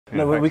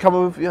No, we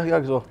come with yeah,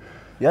 as well.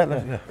 Yeah,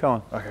 yeah, come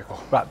on. Okay,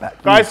 cool. Right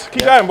back. Guys,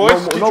 keep going,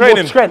 boys. Keep training.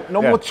 More strength.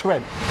 No more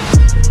strength.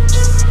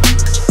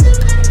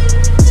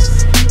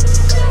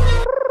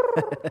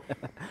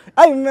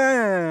 Hey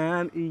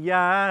man,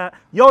 yeah.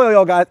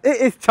 Yo, guys,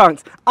 it is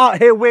Chunkz out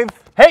here with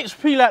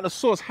HP like the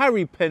sauce,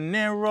 Harry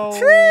Pinero.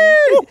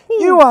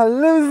 You are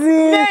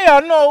losing. They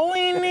are not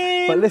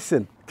winning. But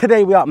listen,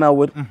 today we out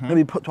Melwood. Let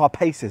me put to our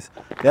paces.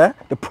 Yeah,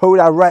 the Pro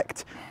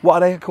Direct.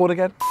 What are they called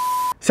again?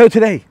 So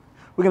today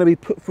we're going to be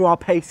put through our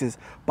paces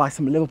by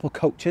some Liverpool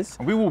coaches.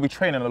 We will be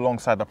training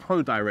alongside the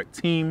Pro Direct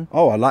team.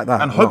 Oh, I like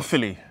that. And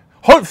hopefully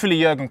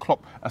Jurgen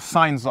Klopp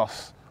assigns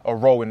us a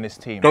role in this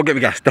team. Don't get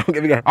me gassed. Don't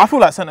get me gassed. I feel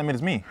like centre mid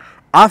is me.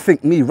 I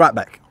think me right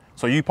back.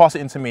 So you pass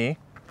it into me.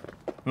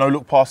 No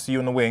look past you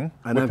in the wing.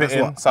 And whip then it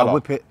in. what? Salah. I'll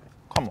whip it.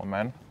 Come on,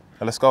 man.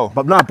 Let's go.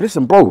 But nah,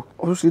 listen, bro.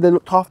 Obviously they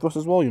looked after us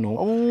as well, you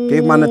know. Ooh.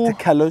 Gave man the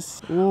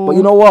tequelas. But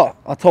you know what?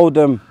 I told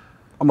them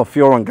I'm a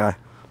Fioran guy.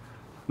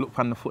 Look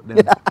pan the foot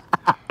then.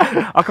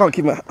 I can't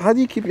keep it. How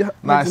do you keep your?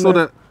 Nah, I saw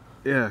that.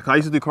 Yeah, I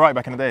used to do karate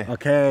back in the day.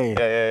 Okay.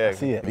 Yeah. I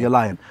see it. You're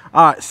lying.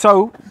 All right.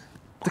 So,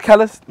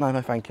 tequelas. No,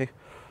 thank you.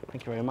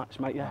 Thank you very much,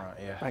 mate. Yeah. All right,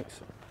 yeah.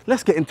 Thanks.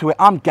 Let's get into it.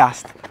 I'm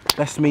gassed.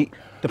 Let's meet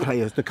the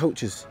players, the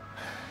coaches.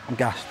 I'm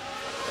gassed.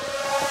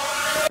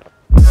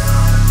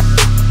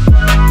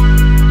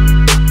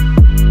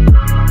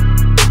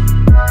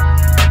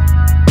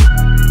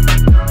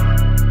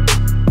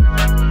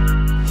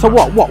 So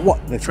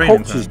what? The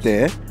coaches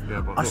there.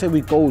 Yeah, I say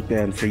we go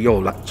there and say, yo,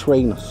 like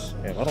train us.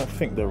 Yeah, I don't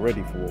think they're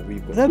ready for what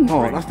we've got. They're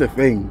not. That's the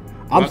thing.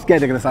 I'm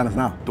scared they're gonna sign us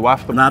now. Do I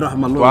have to? Nah, I don't have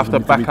my Do I have to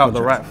lawyers back with out me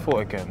the right contracts. foot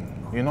again?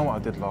 You know what I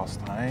did last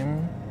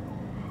time.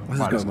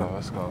 Let's go.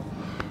 Let's go.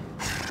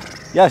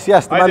 Yes, the How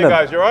you man. doing,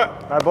 guys? You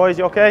alright? Hi boys,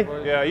 you okay?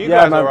 Yeah, you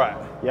Yeah, guys man. alright?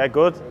 Yeah,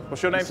 good.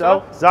 What's your name,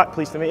 So, sir? Zach,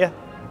 pleased to meet you.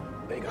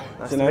 There you go.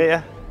 Nice to meet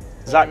you.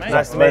 Zach, mate.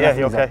 nice to Very meet nice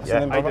you. You to meet okay? you,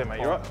 Zach. Yeah. How you doing, mate?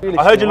 You alright? Really I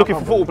heard you're smart, looking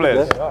for football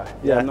players.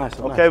 Yeah, nice.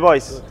 Okay,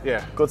 boys.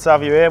 Yeah. Good to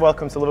have you here.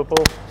 Welcome to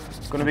Liverpool.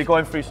 Going to be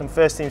going through some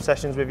first team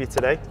sessions with you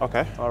today.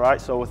 Okay. All right,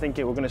 so we're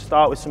thinking we're going to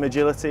start with some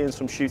agility and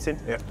some shooting.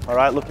 Yeah. All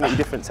right, looking at your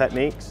different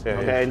techniques. Yeah,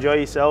 okay, yeah. enjoy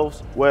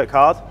yourselves, work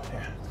hard.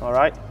 Yeah. All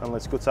right, and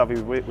it's good to have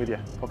you with you.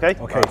 Okay?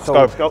 Okay, Right, so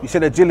let's go. you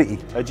said agility.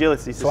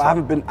 Agility. So I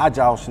haven't been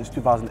agile since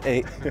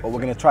 2008, but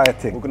we're gonna try a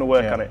thing. We're going to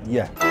work on it.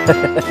 Yeah.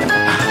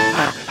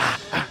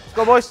 Let's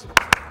go, boys.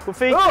 Good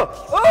feet. Good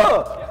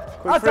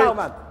Agile, feet.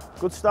 man.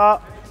 Good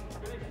start.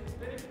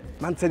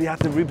 Man said he had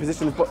to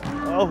reposition his foot.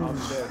 Oh.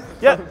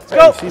 Yeah,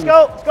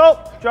 let's go.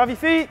 Drive your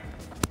feet.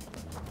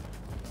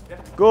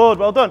 Good,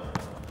 well done.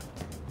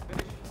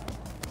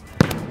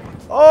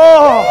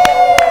 Oh!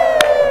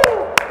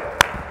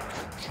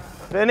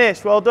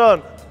 Finish, well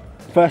done.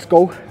 First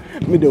goal,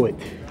 let me do it.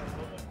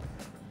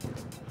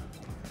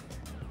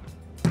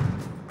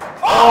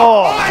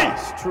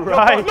 Oh!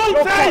 Strike.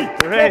 No tape!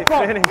 Great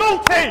finish.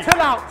 No tape!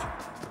 Chill out.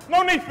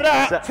 No need for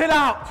that! Chill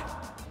out.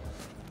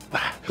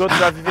 Good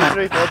drive your feet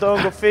through. Well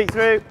done, good feet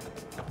through.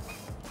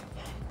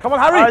 Come on,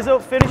 Harry. Eyes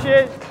up, finish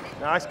it.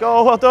 Nice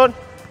goal, well done.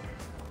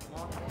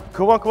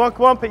 Come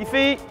on, put your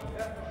feet.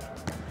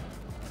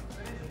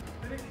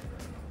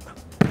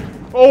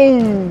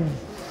 Oh!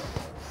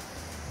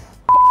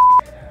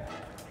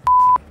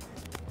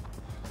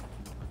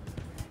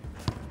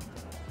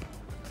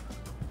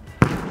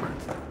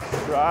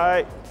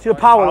 Right. See the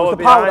power, Power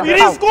the power. behind You it.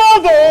 didn't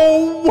score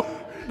though!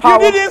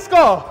 Power. You didn't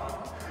score!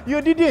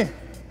 You didn't.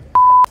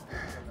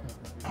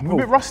 I'm a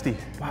bit rusty.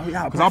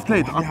 Because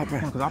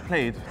I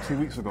played 2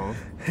 weeks ago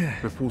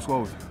with Paul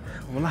Scholes.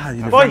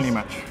 A Boys. friendly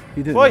match.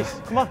 You did.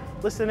 Boys, come on,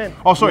 listen in.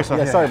 Oh, sorry, sir.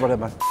 Yeah, sorry, brother,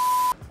 man.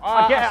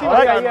 I get it,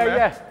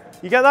 yeah.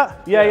 You get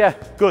that? Yeah.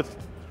 Good.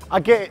 I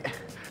get it,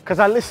 because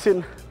I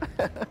listen.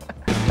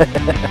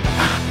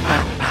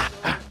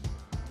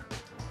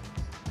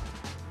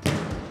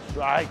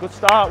 Right, good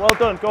start, well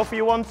done. Go for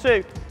your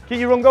 1-2. Keep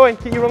your run going.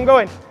 You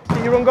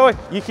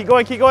keep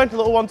going.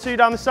 Little 1-2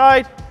 down the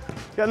side.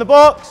 Get in the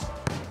box.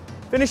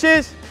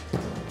 Finishes.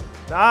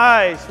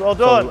 Nice, well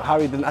done. So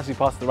Harry didn't actually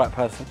pass to the right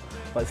person,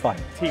 but it's fine.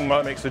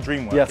 Teamwork makes the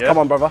dream work. Yes, yeah? come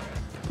on, brother.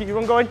 Keep your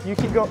run going. You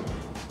keep going.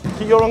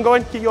 Keep your run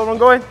going.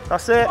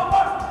 That's it.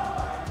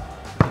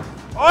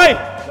 Oi!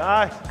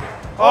 Nice.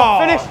 Oh,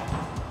 finish.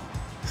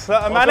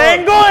 Certain Well man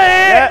ain't done. got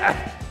it!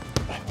 Yeah.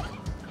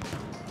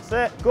 That's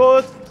it.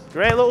 Good.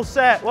 Great little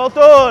set. Well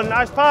done.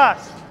 Nice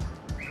pass.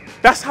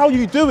 That's how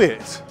you do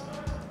it.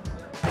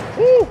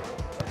 Woo.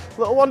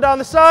 Little one down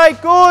the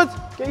side. Good.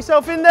 Get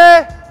yourself in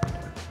there.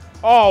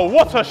 Oh,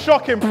 what a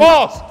shocking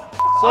pass!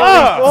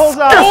 Balls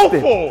out.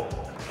 Awful!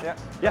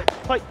 Yeah.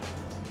 Play.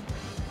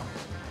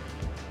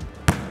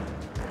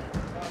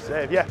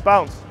 Save. Yeah.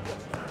 Bounce.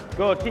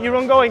 Good. Keep your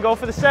run going. Go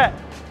for the set.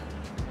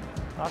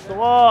 That's the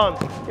one.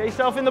 Get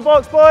yourself in the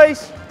box,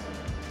 boys.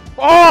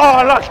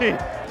 Oh, lucky!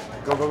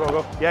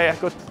 Go. Yeah.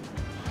 Good.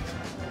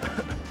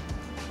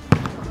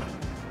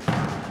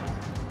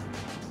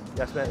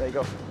 Yes, mate. There you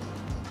go.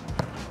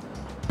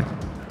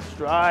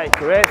 Strike.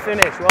 Great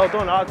finish. Well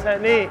done. Hard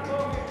technique.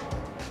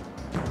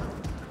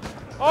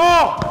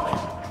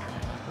 Oh!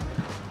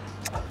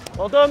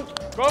 Well done.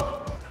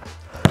 Go!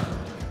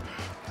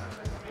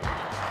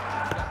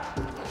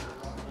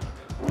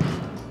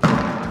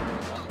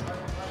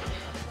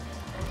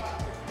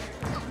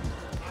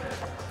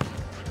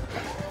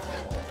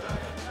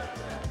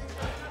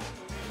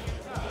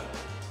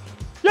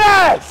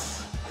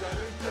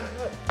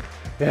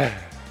 Yeah.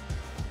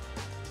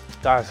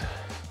 Guys,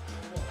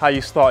 how you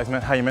start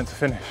is how you're meant to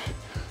finish.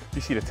 You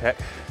see the tech.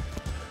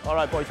 All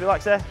right, boys,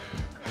 relax there.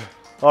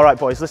 All right,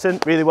 boys, listen,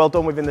 really well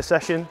done within the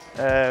session.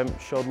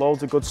 Showed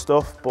loads of good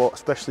stuff, but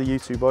especially you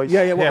two boys.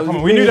 Yeah, Come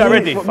on, we knew that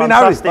already.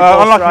 Fantastic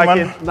ball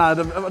unlucky, striking. Nah,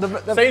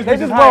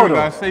 Sainsbury's is hiring,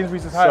 guys.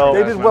 Sainsbury's is hiring.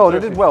 They did well, they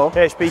did well.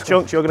 HB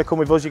Chunkz, you're going to come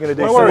with us, you're going to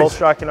do No some worries. ball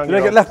striking on You're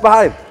your going to get left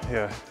behind.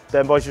 Yeah.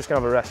 Then, boys, just going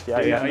to have a rest,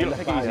 yeah? Yeah, you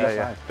take it easy.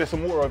 Yeah. There's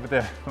some water over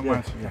there. Don't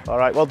mind. All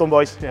right, well done,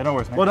 boys. Yeah, no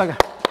worries, mate. Well done.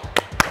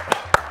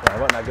 Yeah,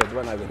 it wasn't that good, it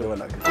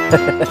wasn't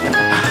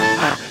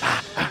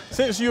that good.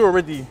 Since you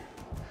already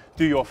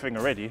do your thing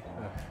already,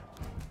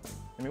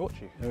 let me watch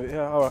you.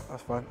 Yeah, all right,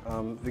 that's fine.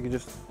 If you could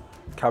just,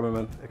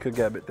 cameraman, it could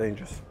get a bit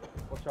dangerous.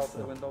 Watch out for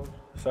the windows.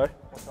 Sorry?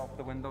 Watch out for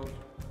the windows.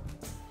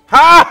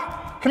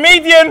 Ha!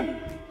 Comedian!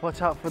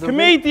 Watch out for the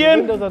Comedian!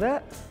 windows on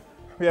that.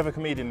 We have a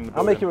comedian in the building.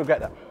 I'll make you regret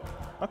that.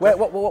 Okay.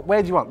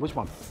 Where do you want? Which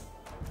one?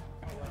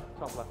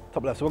 Top left.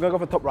 Top left. So we're gonna go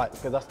for top right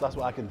because that's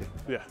what I can do.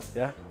 Yeah.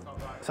 Yeah.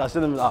 So I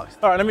still haven't asked.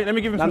 All right, let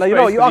me give him some No, space. you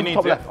know what? You 'cause ask he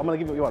top needs left. I'm gonna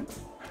give you what you want.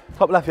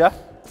 Top left, yeah.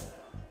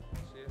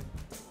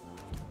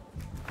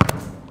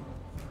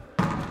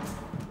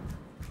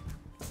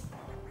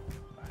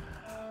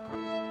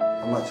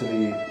 I'm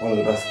actually one of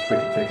the best free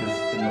kick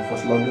takers in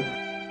Northwest London.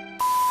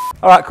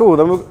 All right, cool.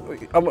 Then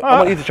I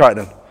want you to try it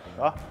then.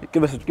 Huh?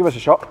 Give us a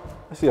shot.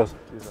 Let's see yours.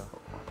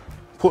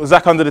 Put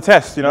Zach under the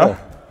test, you know? Yeah.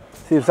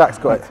 See if Zach's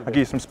got it. I'll give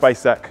you some space,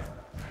 Zach.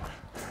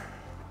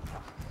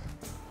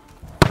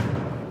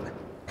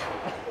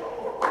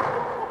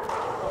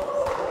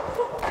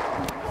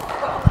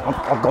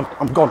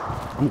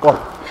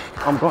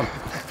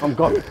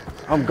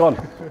 I'm gone.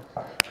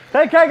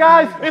 Take care,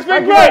 guys. It's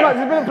been Thank you great. very much.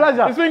 It's been a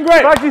pleasure. It's been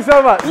great. Thank you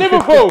so much.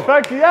 Liverpool.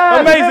 Thank you. Yeah,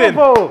 amazing.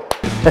 Liverpool.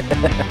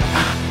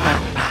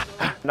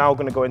 Now we're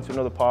going to go into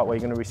another part where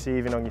you're going to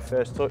receive in on your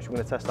first touch. We're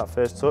going to test that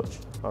first touch,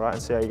 all right,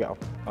 and see how you get on.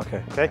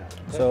 Okay. Okay?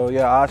 So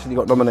yeah, I actually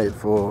got nominated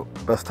for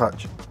best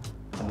touch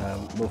in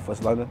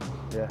Northwest London.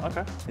 Yeah.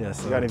 Okay. Yeah.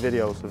 So You got any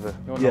videos of it?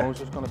 Your Yeah.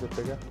 nose is going to be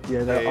bigger.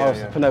 yeah, Yeah, I was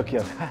yeah.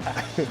 Pinocchio.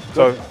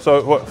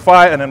 So what?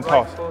 Fire and then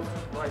pass.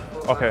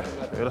 Okay.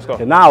 Yeah, let's go.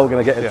 Okay, now we're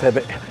gonna get into a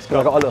bit. I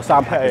got a little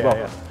sound pack as well.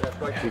 Yeah.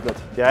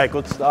 Yeah,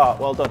 good start.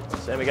 Well done.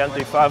 Same again.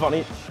 Do 5 on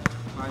each.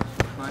 Nice.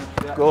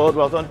 Yeah. Good.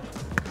 Well done.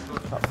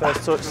 That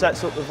first touch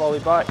sets up the volley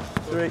back.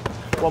 3.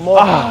 One more.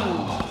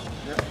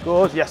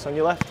 Good. Yes, on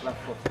your left. Left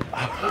foot.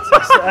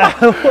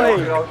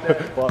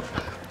 What?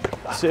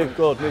 2.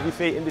 Good. Move your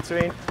feet in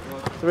between.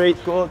 3.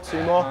 Good.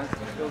 2 more. Nice.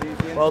 Still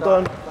easy Well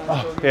inside.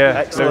 done. Yeah.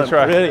 Excellent.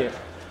 Try. Brilliant.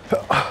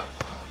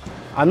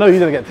 I know you're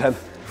gonna get 10.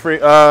 3,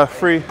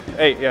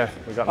 8. Yeah.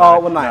 We got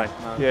 9. Oh, 9.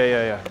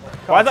 Yeah.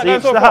 Why is that going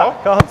Teach so that.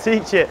 far? Can't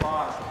teach it. Do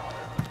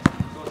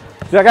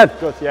that again.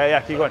 Good. Yeah.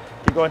 Keep going.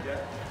 Keep going.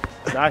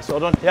 Nice. Well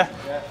done. Yeah.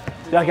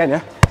 Do that again,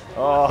 yeah.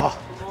 Oh.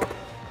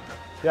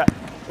 Yeah.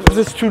 It's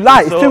just too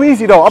light. It's too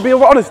easy though. I'll be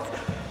honest.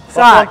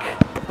 Zach,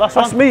 Last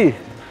that's one. me.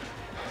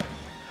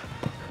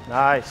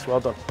 Nice. Well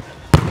done.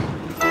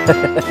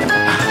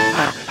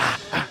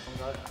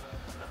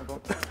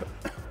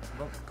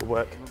 Good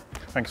work.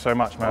 Thank you so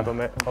much, man. Well done,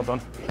 mate. Well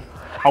done.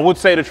 I would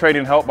say the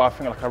training helped, but I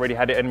think like I already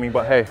had it in me.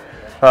 But hey,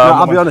 No,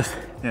 I'll be honest.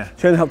 Yeah.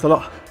 Training helped a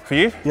lot. For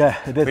you? Yeah,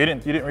 it But did.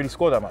 you didn't really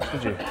score that much,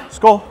 did you?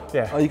 Score?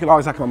 Yeah. Oh, you can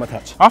always hack him on my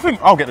touch. I think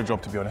I'll get the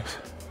job, to be honest.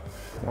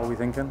 What are we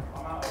thinking?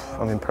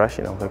 I'm impressed,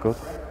 you know. They're good.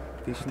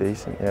 Decent.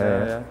 Decent.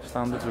 Yeah.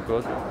 Standards were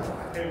good.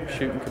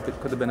 Shooting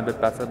could have been a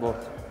bit better,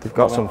 but They've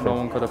got no something.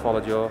 one could have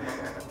followed your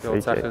Free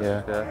kick, tackles.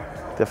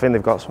 yeah. I think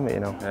they've got something, you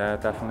know. Yeah,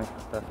 definitely.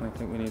 I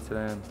think we need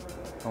to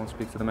go and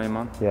speak to the main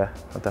man. Yeah,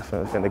 I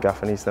definitely think the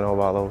gaffer needs to know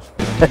about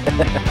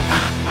those.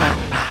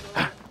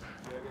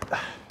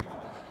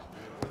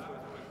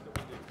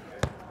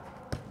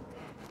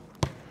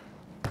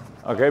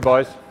 Okay,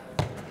 boys.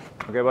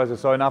 Okay, boys,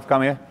 it's so enough.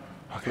 Come here,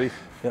 please.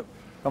 Yep.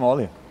 Come all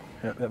here.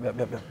 Yep.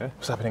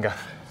 What's happening,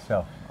 Gaff?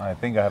 So, I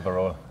think I have a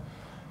role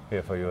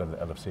here for you in the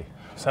LFC.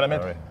 Centre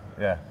mid? Sorry.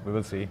 Yeah, we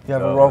will see. You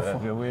have a role for-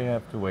 We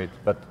have to wait,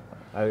 but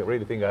I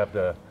really think I have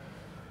the.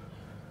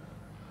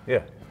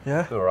 Yeah.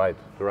 Yeah? The right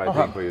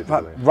thing for you to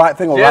do. Right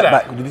thing or Yeah, right that.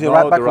 back? Did you say No,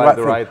 right back the or right- right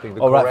the thing? right thing,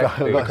 the Oh, right correct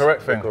thing. thing. The correct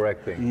The thing.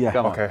 correct thing. Yeah.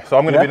 Come on. Okay, so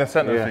I'm going to Yeah? be in the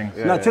centre Yeah. of things.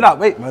 Yeah. No, chill out.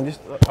 Wait, man.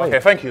 Just wait. Okay,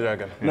 thank you there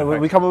again. No,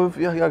 we come with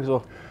yeah, as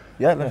well.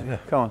 Yeah, yeah.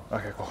 Come on.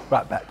 Okay, cool.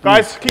 Right back.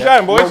 Guys, keep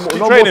going, boys. Keep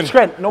No training. more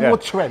Trent. No Yeah. more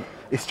Trent.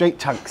 It's straight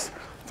Chunkz.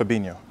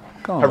 Fabinho.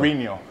 Come on.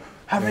 Harinho.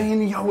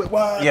 Harinho, it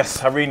works. Yes,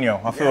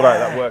 Harinho. I feel like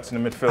that works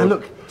in the midfield. And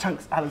look,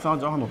 Chunkz,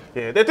 Alexander-Arnold.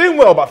 Yeah, they're doing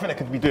well, but I think they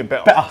could be doing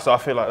better. Better. So I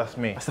feel like that's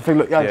me. That's the thing.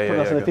 Look, yeah, Yeah, put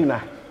yeah, us in the yeah, team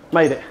now.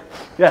 Made it.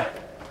 Yeah.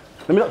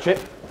 Let me not trip.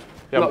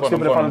 Yeah, Not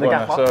stupid in front of the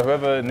gaffer. So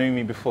whoever knew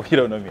me before, you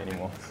don't know me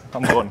anymore.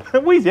 I'm gone.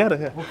 Wheezy out of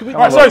here. All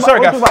Alright, sorry,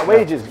 What Gaff. about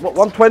wages? What,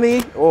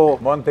 120 or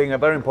One thing, a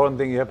very important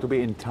thing, you have to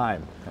be in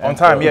time. On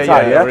time, So- yeah,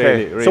 time, yeah?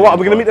 Really, So really what? Are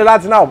we going to meet the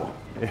lads now?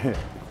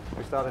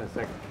 We start in a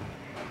second.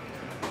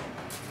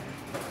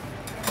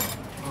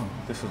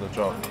 This is a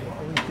joke. What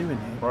are we doing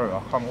here? Bro,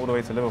 I come all the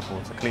way to Liverpool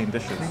to clean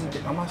dishes.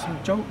 I'm on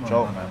some joke, man.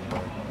 Joke, man.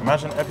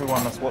 Imagine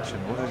everyone that's watching.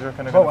 What do you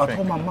reckon they're Bro, going I to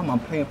told think? my mum I'm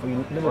playing for you,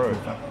 Liverpool. Bro,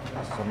 fam.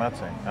 this is a mad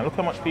thing. And look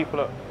how much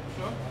people are...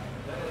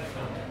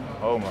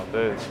 Oh my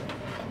days.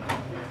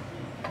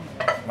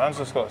 Man's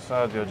just got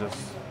Sadio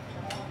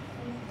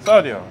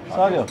Sadio.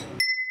 Sadio.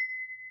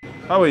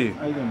 How are you?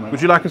 How you doing, man?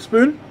 Would you like a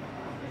spoon?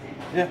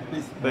 Yeah,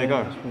 please. There you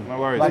go. No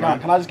worries, Like, man.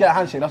 can I just get a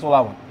handshake? That's all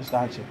I want. Just a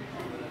handshake.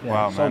 Yeah.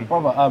 Wow, so, man.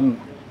 brother,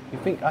 you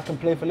think I can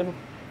play for Liverpool?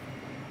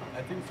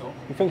 I think so.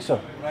 You think so?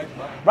 Right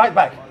back. Right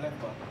back. Or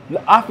left back.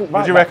 I think right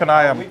What do you back. reckon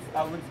I am?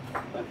 I will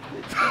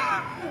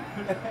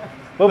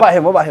What about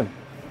him? What about him?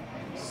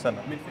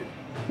 Centre.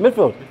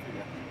 Midfield.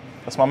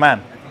 That's my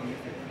man.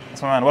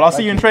 That's my man. Well, I'll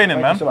see you in training,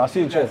 Thank man. you so much. I'll see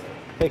you in training.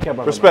 Take care,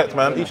 brother. Respect,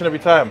 man. Each and every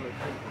time.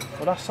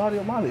 Well, that's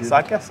Sadio Mane. So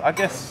I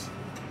guess.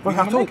 Bro, you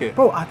can make it.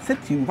 bro, I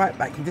said to you right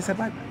back. You just said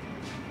right back.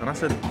 And I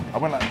said, I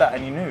went like that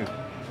and you knew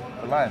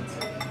the lines.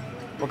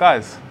 Well,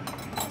 guys,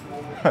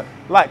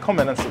 like,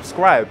 comment and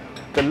subscribe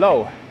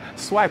below.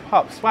 Swipe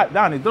up, swipe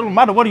down. It doesn't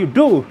matter what you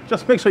do.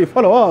 Just make sure you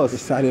follow us.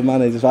 Sadio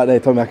Mane is just right there.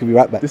 Told me I could be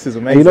right back. This is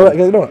And amazing. you know what?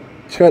 You know what?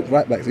 Trent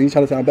right back. So you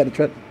trying to say I'm better than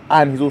Trent?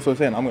 And he's also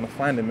saying, I'm going to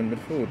find him in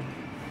midfield.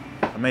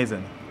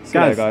 Amazing. See you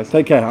Guys, later, guys.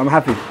 take care. I'm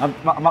happy.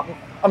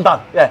 I'm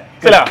done. Yeah.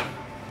 See you later.